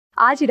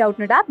आज ही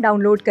Doubtnut app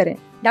download करें।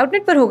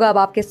 डाउटनट पर होगा अब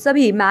आपके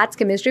सभी मैथ्स,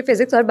 केमिस्ट्री,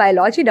 फिजिक्स और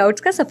बायोलॉजी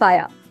डाउट्स का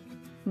सफाया।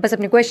 बस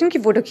अपने क्वेश्चन की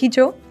फोटो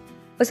खींचो,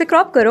 उसे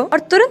क्रॉप करो और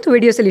तुरंत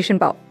वीडियो सोल्यूशन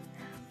पाओ।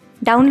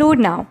 Download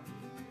now.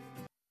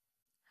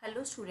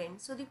 Hello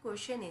students, so the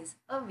question is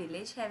a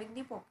village having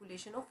the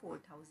population of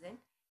 4000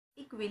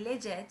 एक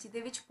विलेज है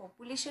ਜਿਹਦੇ ਵਿੱਚ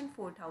population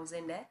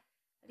 4000 है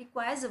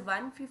requires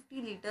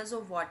 150 liters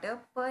of water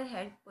per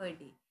head per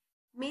day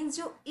means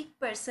जो एक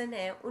person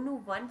है ਉਹਨੂੰ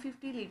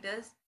 150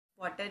 liters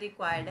water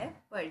required है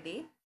per day.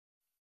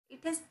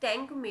 It has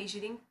tank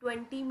measuring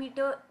 20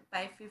 meter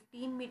by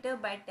 15 meter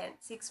by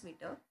 6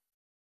 meter.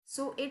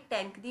 So a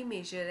tank the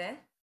measure है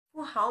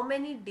for how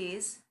many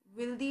days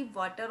will the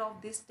water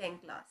of this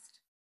tank last.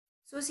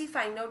 सो ਅਸੀਂ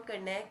find out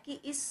करना है कि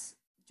इस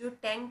जो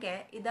tank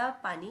है ਇਹਦਾ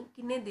ਪਾਣੀ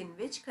ਕਿੰਨੇ ਦਿਨ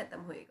ਵਿੱਚ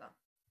ਖਤਮ ਹੋਏਗਾ.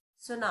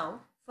 ਸੋ ਨਾਓ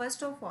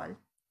ਫਸਟ ਆਫ ਆਲ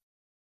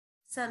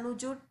ਸਾਨੂੰ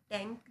ਜੋ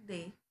ਟੈਂਕ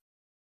ਦੇ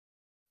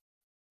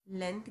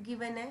ਲੈਂਥ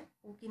ਗਿਵਨ ਹੈ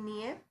ਉਹ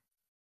ਕਿੰਨੀ ਹੈ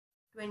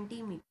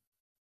 20 metre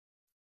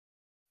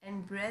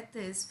and breath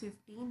is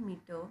 15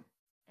 metre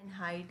and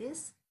height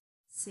is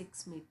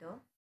 6 metre.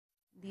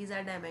 These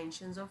are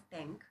ਡਾਇਮੈਂਸ਼ਨਸ of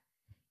tank.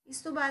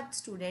 ਇਸ ਤੋਂ ਬਾਅਦ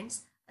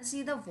ਸਟੂਡੈਂਟਸ ਅਸੀਂ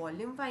ਇਹਦਾ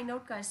ਵੋਲਿਊਮ ਫਾइंड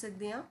आउट कर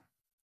सकते हैं.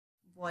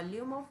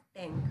 वॉल्यूम ऑफ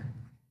टैंक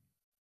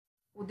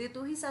ਉਹਦੇ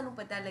ਤੋਂ ਹੀ ਸਾਨੂੰ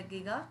ਪਤਾ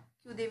ਲੱਗੇਗਾ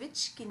ਕਿ ਉਹਦੇ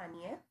ਵਿੱਚ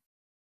ਕਿੰਨੀ ਹੈ.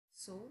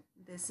 ਸੋ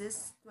this is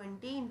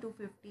 20 into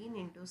 15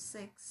 into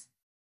 6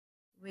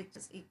 which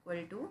is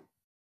equal to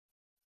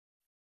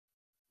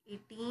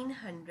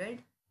 1800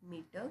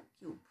 meter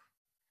cube.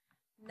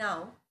 Now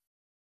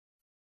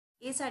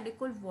ਇਹ ਸਾਡੇ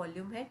ਕੋਲ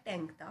ਵੋਲਿਊਮ ਹੈ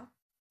ਟੈਂਕ ਦਾ.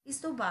 ਇਸ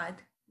ਤੋਂ ਬਾਅਦ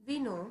we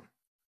know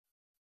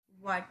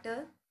water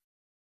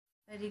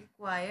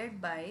required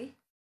by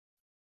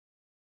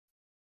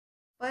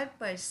per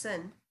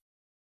person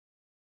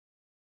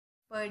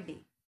per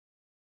day.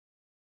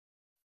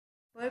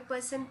 Per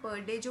person per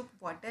day जो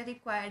water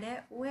required है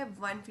वो है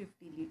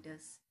 150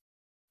 liters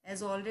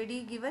as already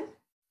given.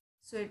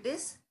 So it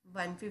is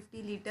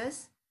 150 liters.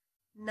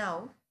 Now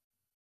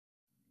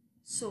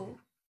so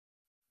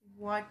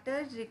water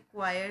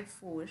required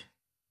for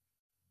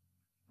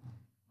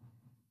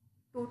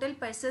total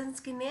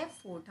persons किन्ने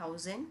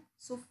 4000.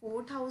 So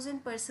 4000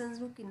 persons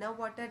ਨੂੰ ਕਿੰਨਾ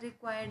water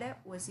required है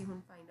वो ਅਸੀਂ ਹੁਣ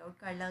find out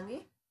कर लांगे.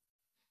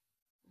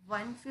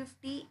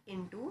 150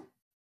 into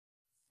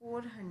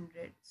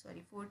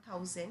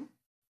 4000.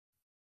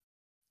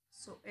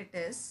 So it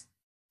is,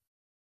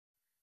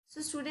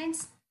 so students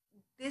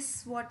this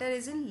water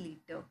is in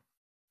liter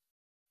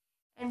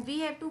and we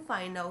have to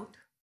find out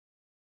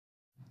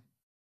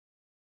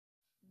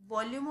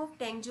volume of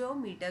tank जो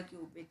metre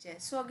cube which है.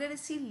 सो अगर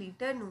असी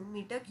लीटर नू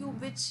मीटर क्यूब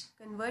विच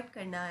कन्वर्ट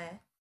करना है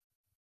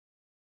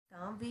तो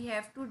we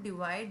have to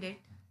divide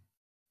it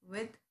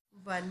with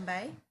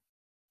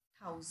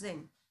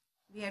 1/1000.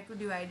 We have to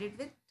divide it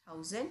with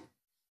 1000.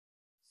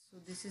 So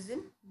this is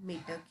in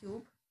meter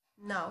cube.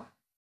 Now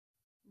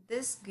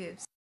this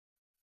gives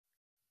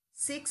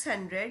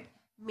 600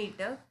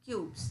 meter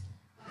cubes.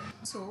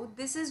 So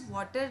this is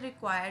water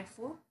required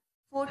for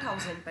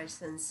 4000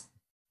 persons.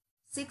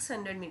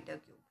 600 meter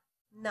cube.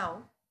 Now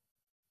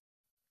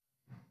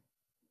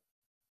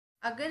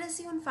अगर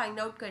असी हुन find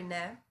out करना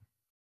है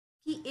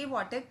कि ये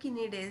water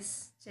कितने days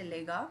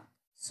चलेगा.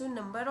 So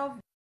number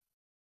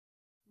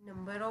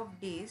of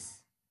days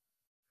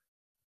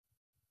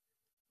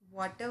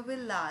water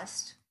will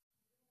last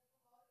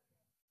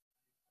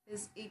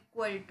is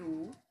equal to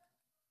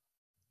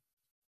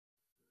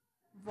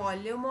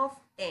volume of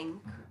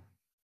tank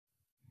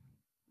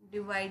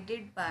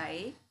divided by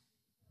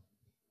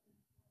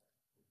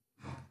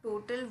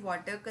total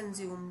water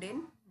consumed in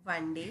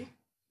one day.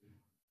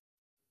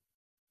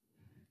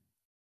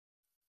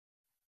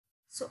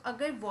 So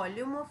अगर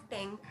volume of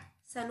tank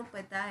सानू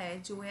पता है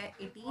जो है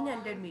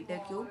 1800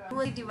 मीटर क्यूब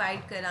तो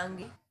डिवाइड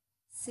करांगे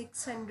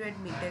 600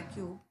 metre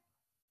cube.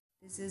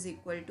 This is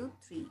equal to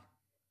 3.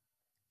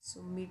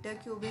 So meter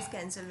cube is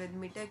cancelled with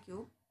meter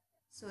cube.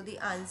 So the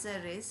answer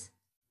is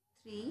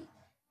 3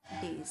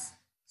 days.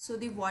 So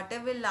the water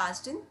will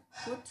last in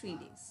for 3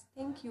 days.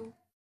 Thank you.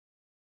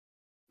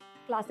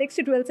 Class 6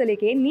 से 12 से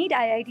लेके NEET,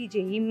 IIT,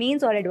 JEE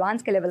mains और advance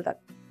के level तक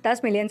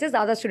 10 million से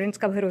ज़्यादा students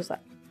का भरोसा.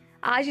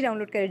 आज ही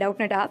डाउनलोड करें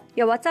डाउटनट ऐप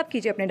या व्हाट्सएप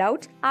कीजिए अपने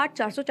डाउट्स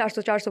 8400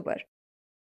 400 400 पर.